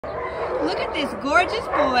Look at this gorgeous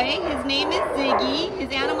boy. His name is Ziggy.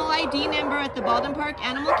 His animal ID number at the Baldwin Park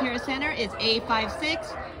Animal Care Center is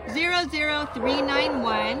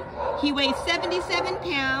A5600391. He weighs 77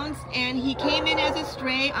 pounds and he came in as a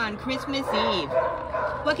stray on Christmas Eve.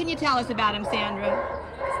 What can you tell us about him, Sandra?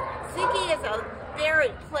 Ziggy is a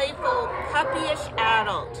very playful, puppyish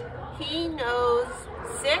adult. He knows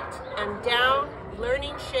sit and down,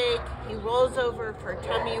 learning shake. He rolls over for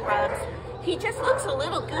tummy rubs. He just looks a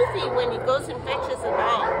little goofy when he goes and fetches a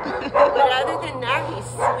ball. But other than that, he's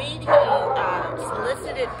sweet. He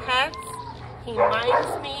solicited pets. He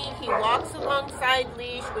minds me. He walks alongside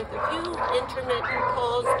leash with a few intermittent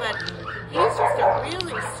pulls, but he's just a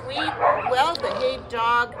really sweet, well-behaved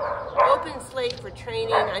dog. Open slate for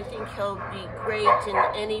training. I think he'll be great in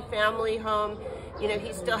any family home. You know,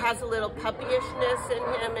 he still has a little puppyishness in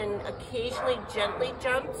him and occasionally gently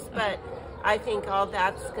jumps, but I think all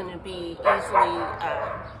that's going to be easily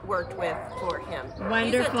worked with for him.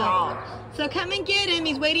 Wonderful. He's a doll. So come and get him.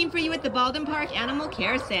 He's waiting for you at the Baldwin Park Animal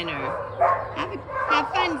Care Center. Have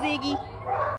fun, Ziggy.